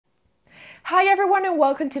Hi everyone and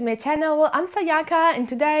welcome to my channel. I'm Sayaka and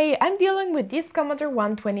today I'm dealing with this Commodore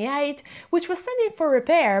 128 which was sent in for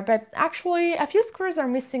repair, but actually a few screws are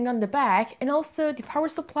missing on the back and also the power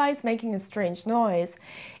supply is making a strange noise.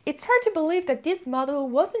 It's hard to believe that this model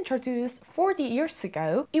was introduced 40 years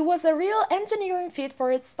ago. It was a real engineering feat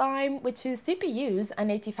for its time with two CPUs, an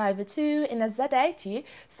 8502 and a Z80,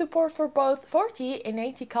 support for both 40 and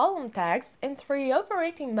 80 column tags, and 3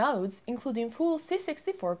 operating modes including full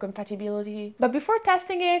C64 compatibility. But before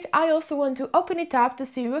testing it, I also want to open it up to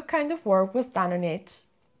see what kind of work was done on it.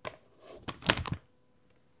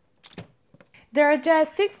 There are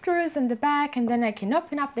just 6 screws in the back and then I can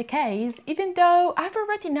open up the case, even though I've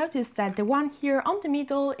already noticed that the one here on the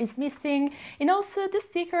middle is missing and also the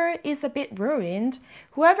sticker is a bit ruined.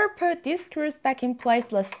 Whoever put these screws back in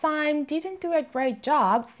place last time didn't do a great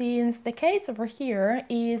job since the case over here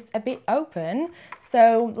is a bit open,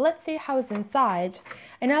 so let's see how's inside.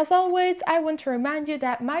 And as always, I want to remind you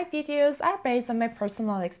that my videos are based on my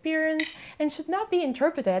personal experience and should not be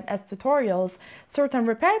interpreted as tutorials. Certain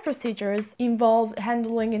repair procedures involve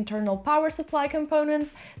handling internal power supply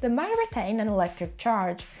components that might retain an electric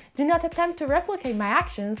charge. Do not attempt to replicate my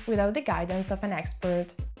actions without the guidance of an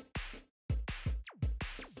expert.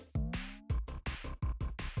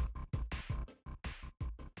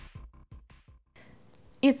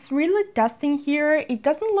 It's really dusty in here. It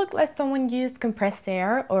doesn't look like someone used compressed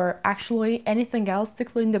air or actually anything else to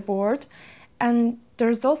clean the board. And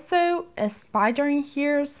there's also a spider in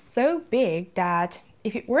here so big that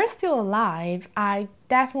if it were still alive, I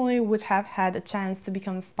definitely would have had a chance to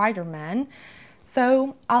become Spider-Man.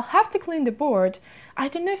 So I'll have to clean the board. I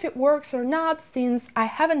don't know if it works or not since I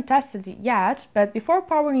haven't tested it yet, but before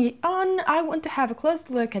powering it on, I want to have a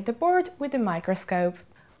close look at the board with a microscope.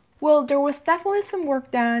 Well, there was definitely some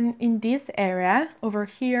work done in this area over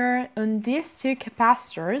here on these two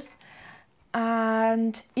capacitors,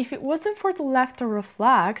 and if it wasn't for the leftover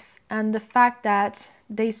flux and the fact that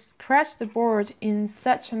they scratched the board in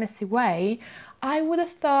such a messy way, I would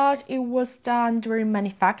have thought it was done during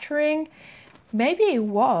manufacturing. Maybe it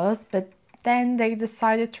was, but then they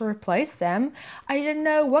decided to replace them. I don't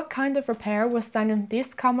know what kind of repair was done on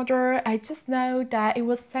this Commodore. I just know that it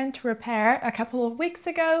was sent to repair a couple of weeks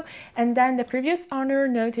ago, and then the previous owner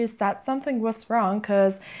noticed that something was wrong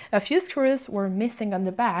because a few screws were missing on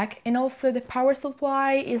the back, and also the power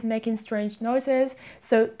supply is making strange noises,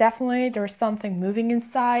 so definitely there's something moving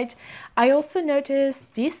inside. I also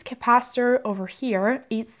noticed this capacitor over here,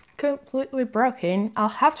 it's completely broken. I'll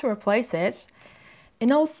have to replace it.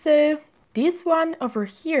 And also this one over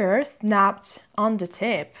here snapped on the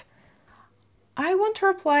tip. I want to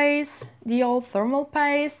replace the old thermal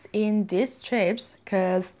paste in these chips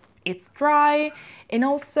because it's dry, and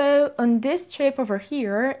also on this chip over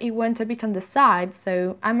here it went a bit on the side,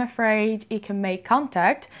 so I'm afraid it can make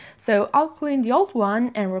contact, so I'll clean the old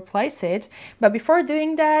one and replace it. But before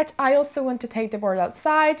doing that, I also want to take the board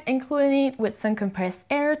outside and clean it with some compressed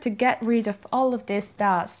air to get rid of all of this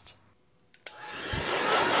dust.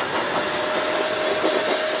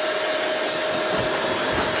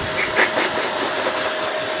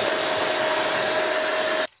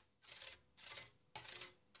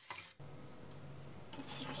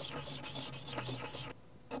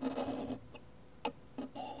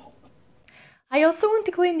 I also want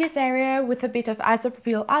to clean this area with a bit of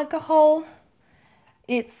isopropyl alcohol.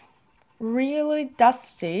 It's really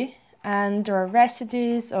dusty and there are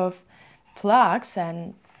residues of flux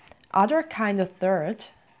and other kind of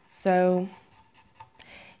dirt, so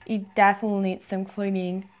it definitely needs some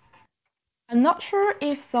cleaning. I'm not sure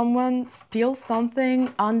if someone spilled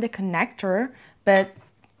something on the connector, but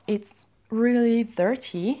it's really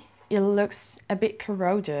dirty. It looks a bit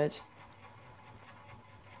corroded.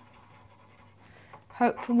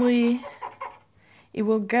 Hopefully it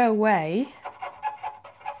will go away.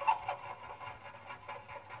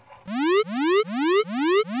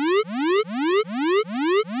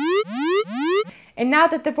 And now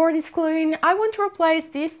that the board is clean, I want to replace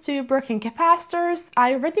these two broken capacitors.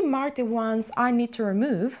 I already marked the ones I need to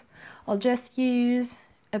remove. I'll just use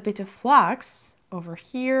a bit of flux over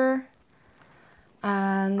here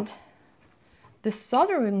and the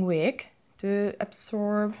soldering wick to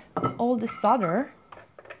absorb all the solder.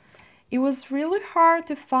 It was really hard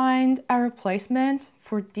to find a replacement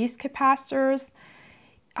for these capacitors.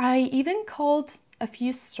 I even called a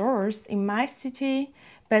few stores in my city,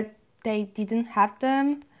 but they didn't have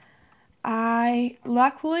them. I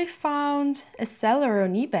luckily found a seller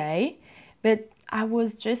on eBay, but I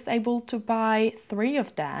was just able to buy 3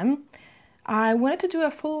 of them. I wanted to do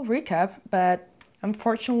a full recap, but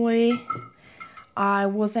unfortunately I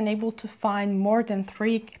wasn't able to find more than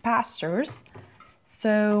 3 capacitors.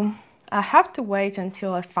 So I have to wait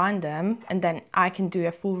until I find them and then I can do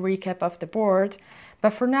a full recap of the board.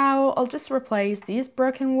 But for now, I'll just replace these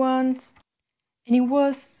broken ones. And it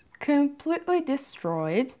was completely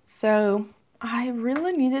destroyed, so I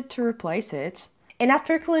really needed to replace it. And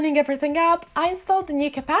after cleaning everything up, I installed the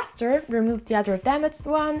new capacitor, removed the other damaged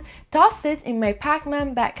one, tossed it in my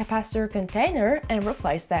Pac-Man back capacitor container and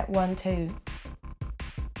replaced that one too.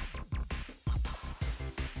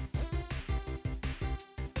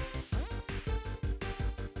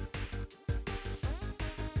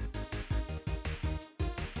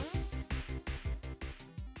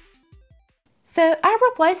 So I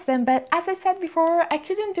replaced them, but as I said before, I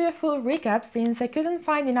couldn't do a full recap since I couldn't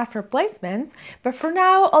find enough replacements, but for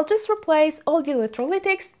now I'll just replace all the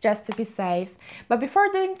electrolytics just to be safe. But before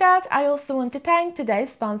doing that, I also want to thank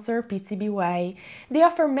today's sponsor, PCB Way. They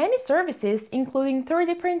offer many services including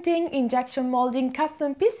 3D printing, injection molding,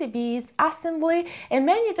 custom PCBs, assembly, and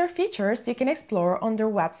many other features you can explore on their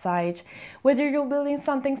website. Whether you're building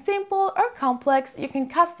something simple or complex, you can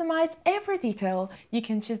customize every detail. You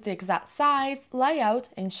can choose the exact size, layout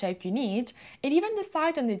and shape you need, and even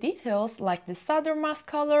decide on the details like the solder mask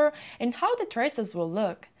color and how the traces will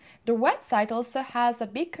look. Their website also has a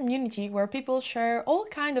big community where people share all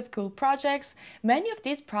kinds of cool projects. Many of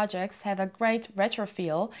these projects have a great retro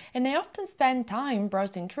feel, and I often spend time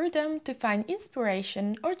browsing through them to find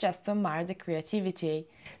inspiration or just to admire the creativity.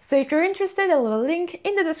 So if you're interested, I'll leave a link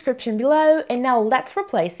in the description below, and now let's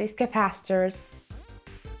replace these capacitors.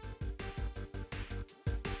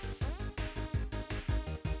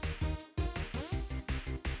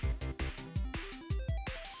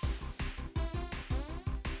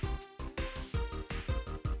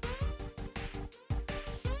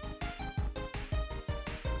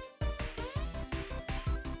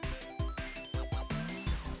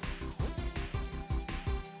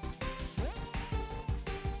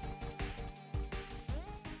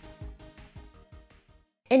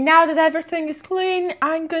 And now that everything is clean,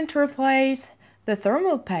 I'm going to replace the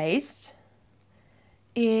thermal paste.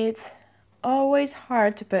 It's always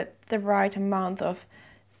hard to put the right amount of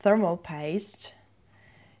thermal paste.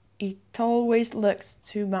 It always looks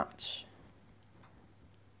too much.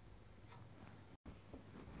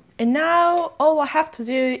 And now all I have to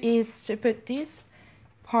do is to put this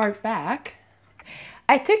part back.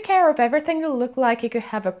 I took care of everything that looked like it could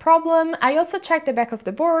have a problem. I also checked the back of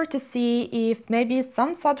the board to see if maybe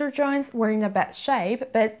some solder joints were in a bad shape,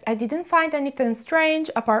 but I didn't find anything strange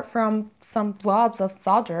apart from some blobs of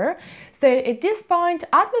solder. So at this point,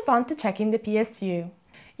 I'd move on to checking the PSU.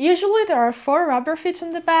 Usually there are 4 rubber feet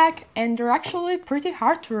on the back and they're actually pretty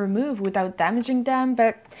hard to remove without damaging them,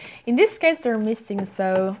 but in this case they're missing,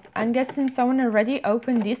 so I'm guessing someone already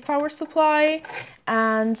opened this power supply,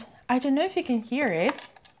 and I don't know if you can hear it,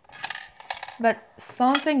 but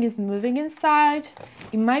something is moving inside.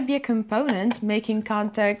 It might be a component making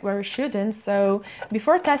contact where it shouldn't, so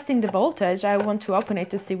before testing the voltage I want to open it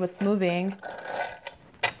to see what's moving.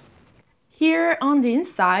 Here on the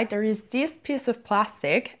inside there is this piece of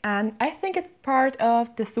plastic, and I think it's part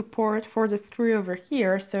of the support for the screw over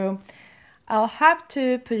here, so I'll have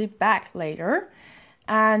to put it back later.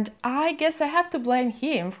 And I guess I have to blame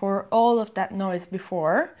him for all of that noise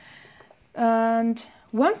before. And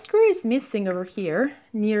one screw is missing over here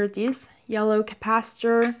near this yellow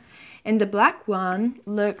capacitor, and the black one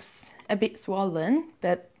looks a bit swollen,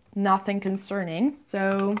 but nothing concerning.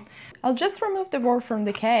 So I'll just remove the board from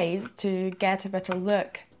the case to get a better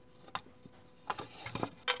look.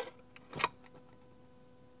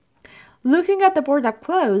 Looking at the board up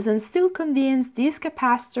close, I'm still convinced this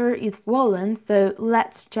capacitor is swollen, so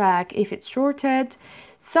let's check if it's shorted.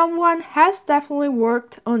 Someone has definitely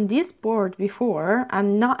worked on this board before.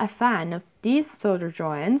 I'm not a fan of these solder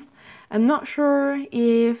joints. I'm not sure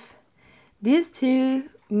if these two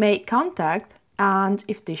make contact and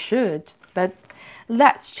if they should, but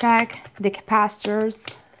let's check the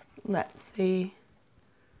capacitors. Let's see.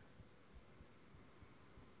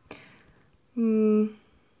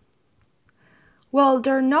 Well,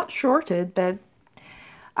 they're not shorted, but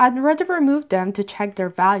I'd rather remove them to check their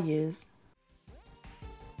values.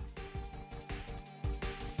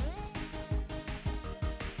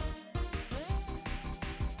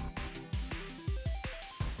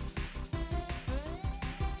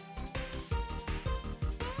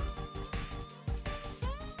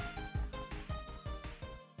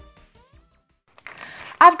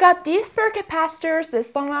 I've got these spare capacitors that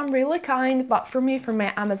someone really kind bought for me from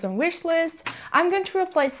my Amazon wishlist. I'm going to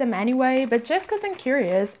replace them anyway, but just because I'm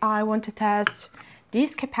curious, I want to test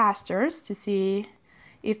these capacitors to see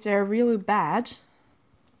if they're really bad.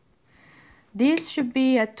 This should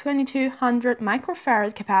be a 2200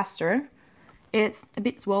 microfarad capacitor. It's a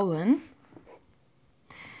bit swollen.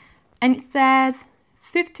 And it says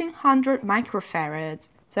 1500 microfarads,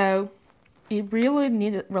 so it really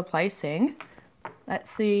needed replacing.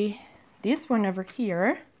 Let's see, this one over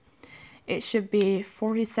here, it should be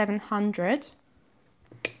 4700.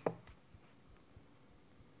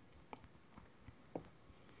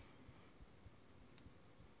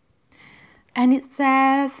 And it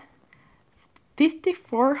says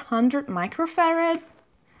 5400 microfarads.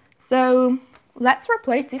 So let's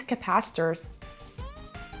replace these capacitors.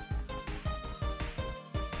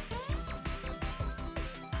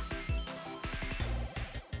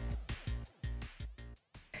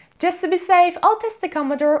 Just to be safe, I'll test the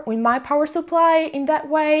Commodore with my power supply. In that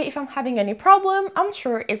way, if I'm having any problem, I'm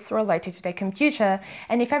sure it's related to the computer.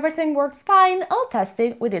 And if everything works fine, I'll test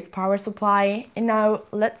it with its power supply. And now,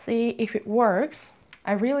 let's see if it works.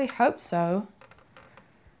 I really hope so.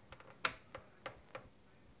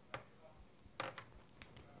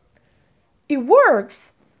 It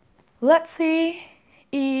works! Let's see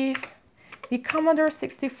if the Commodore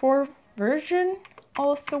 64 version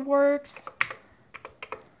also works.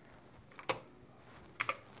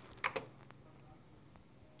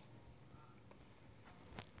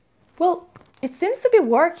 Well, it seems to be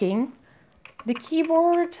working. The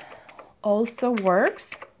keyboard also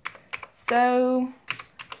works. So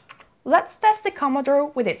let's test the Commodore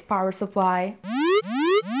with its power supply.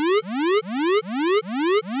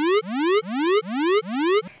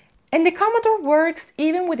 And the Commodore works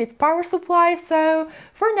even with its power supply, so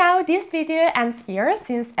for now this video ends here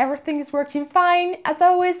since everything is working fine. As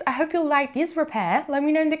always, I hope you liked this repair. Let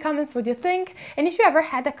me know in the comments what you think and if you ever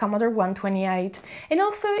had a Commodore 128. And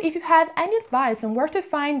also if you had any advice on where to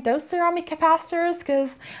find those ceramic capacitors,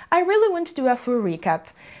 because I really want to do a full recap.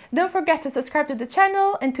 Don't forget to subscribe to the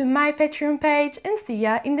channel and to my Patreon page, and see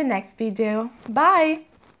ya in the next video. Bye!